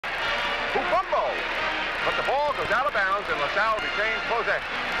Bumbo. But the ball goes out of bounds and LaSalle retains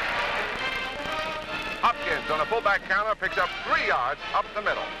possession. Hopkins on a fullback counter picks up 3 yards up the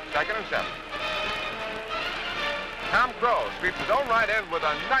middle. 2nd and 7. Tom Crow sweeps his own right end with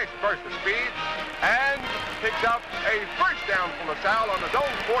a nice burst of speed and picks up a first down from LaSalle on his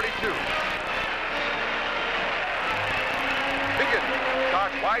own 42. Higgins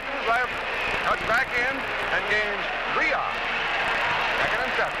starts wide to his left, cuts back in, and gains 3 yards. 2nd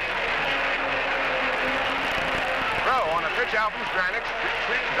and 7. Crow on a pitch out from Stranix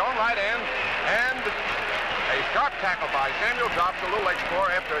sweeps his own right end, and a sharp tackle by Samuel drops a Little Lake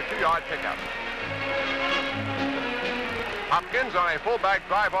score after a 2-yard pickup. Hopkins on a fullback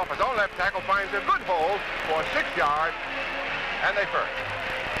drive off his own left tackle finds a good hole for 6 yards, and they first.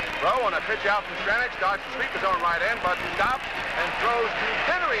 Crow on a pitch out from Stranix starts to sweep his own right end, but stops and throws to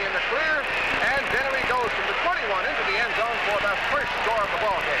Dennery in the clear, and Dennery goes from the 21 into the end zone for the first score of the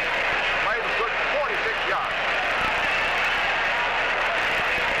ball game. The play was good for 46 yards.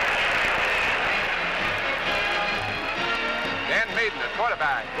 Dan Maiden, the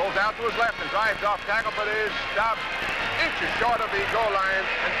quarterback, rolls out to his left and drives off tackle, but is stopped inches short of the goal line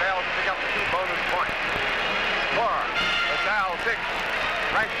and fails to pick up the 2 bonus points. Score, LaSalle 6,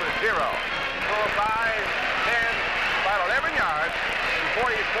 Frankford 0. Score 5, 10, about 11 yards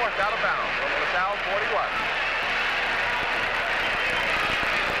before he's forced out of bounds on the LaSalle 41.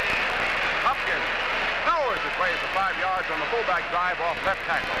 Hopkins lowers his way for 5 yards on the fullback drive off left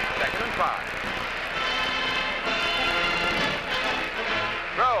tackle. 2nd and 5.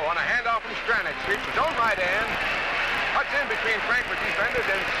 Crow on a handoff from Stranix sweeps his own right end, cuts in between Frankfurt defenders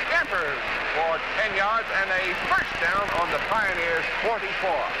and scampers for 10 yards and a first down on the Pioneers 44.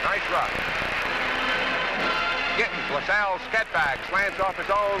 Nice run. Gittins, LaSalle's scat-back, slants off his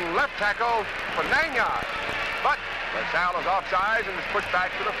own left tackle for 9 yards. But LaSalle is offsides and is pushed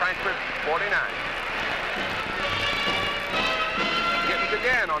back to the Frankfurt 49. Gittins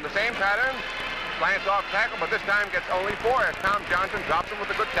again on the same pattern. Slants off tackle, but this time gets only 4 as Tom Johnson drops him with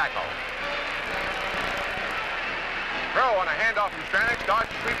a good tackle. Crow on a handoff from Stranix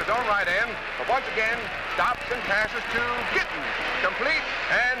starts to sweep his own right end, but once again stops and passes to Gittins. Complete,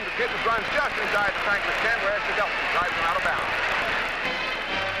 and Gittins runs just inside the Frankfurt 10 where Sedelson drives him out of bounds.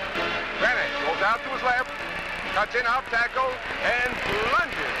 Stranix rolls out to his left, cuts in off tackle, and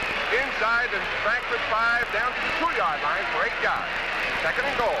plunges inside the Frankfurt 5 down to the 2-yard line for 8 yards. 2nd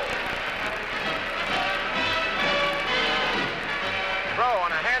and goal. Crow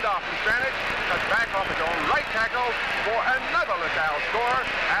on a handoff from Stranix cuts back off his own right tackle for another LaSalle score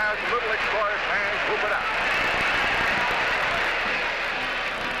as the Little Explorers fans whoop it up.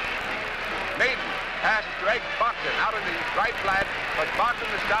 Maiden passes to Egg Boxton out in the right flat, but Boxton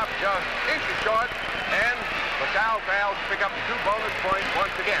is stopped just inches short, and LaSalle fails to pick up the 2 bonus points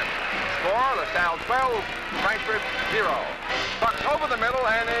once again. Score, LaSalle 12, Frankfurt 0. Bucks over the middle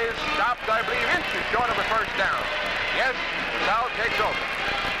and is stopped, I believe, inches short of a first down. Yes, LaSalle takes over.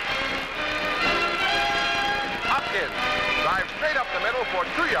 Hopkins drives straight up the middle for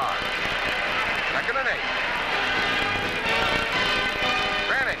 2 yards. 2nd and 8.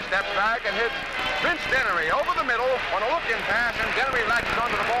 Stranix steps back and hits Vince Dennery over the middle on a look-in pass, and Dennery latches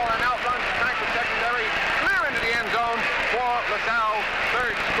onto the ball and outruns the Frankfurt secondary clear into the end zone for LaSalle's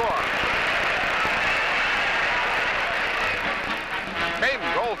 3rd score. Maiden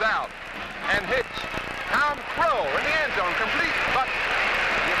rolls out and hits Tom Crow in the end zone, complete, but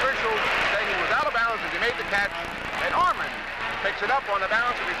the officials say he was out of bounds as he made the catch, and Orman picks it up on the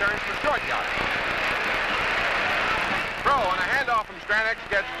bounce and returns for short yardage. Crow on a handoff from Stranix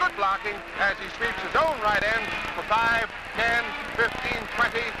gets good blocking as he sweeps his own right end for 5, 10, 15,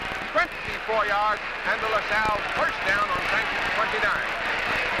 20, 24 yards, and the LaSalle first down on Frankfurt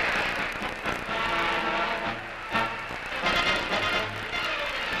 29.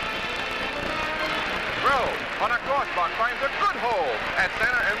 Crow on a crossbuck finds a good hole at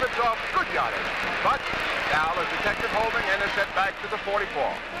center and rips off good yardage. But Salle is detected holding and is set back to the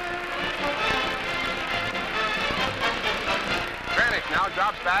 44. Stranix now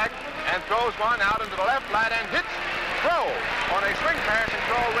drops back and throws one out into the left flat and hits Crow on a swing pass, and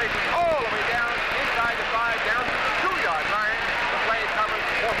Crow races all the way down inside the 5 down to the 2-yard line. The play covers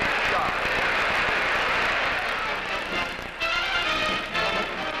 42 yards.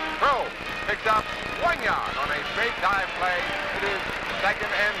 Crow picks up 1 yard on a straight dive play. It is 2nd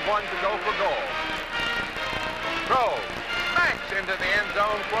and 1 to go for goal. Crow smacks into the end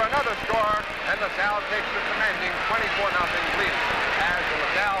zone for another score, and LaSalle takes the commanding 24-0 lead as the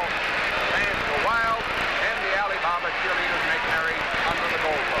LaSalle fans go wild and the Alibaba cheerleaders make merry under the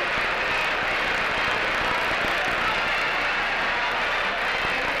goalpost.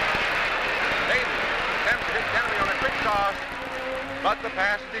 toss, but the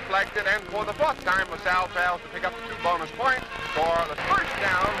pass is deflected, and for the fourth time, LaSalle fails to pick up the 2 bonus points. Score the first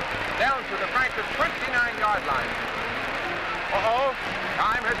down to the Frankford 29-yard line. Uh-oh,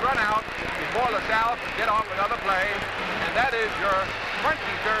 time has run out before LaSalle can get on another play, and that is your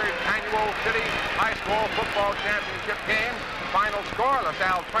 23rd annual City High School Football Championship game. Final score,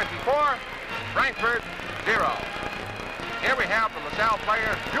 LaSalle 24, Frankford 0. Here we have the LaSalle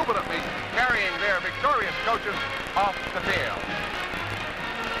players jubilantly carrying their victorious coaches off the field.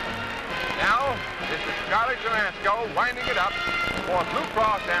 Now, this is Charlie Jonasko winding it up for Blue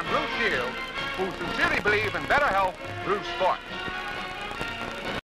Cross and Blue Shield, who sincerely believe in better health through sport.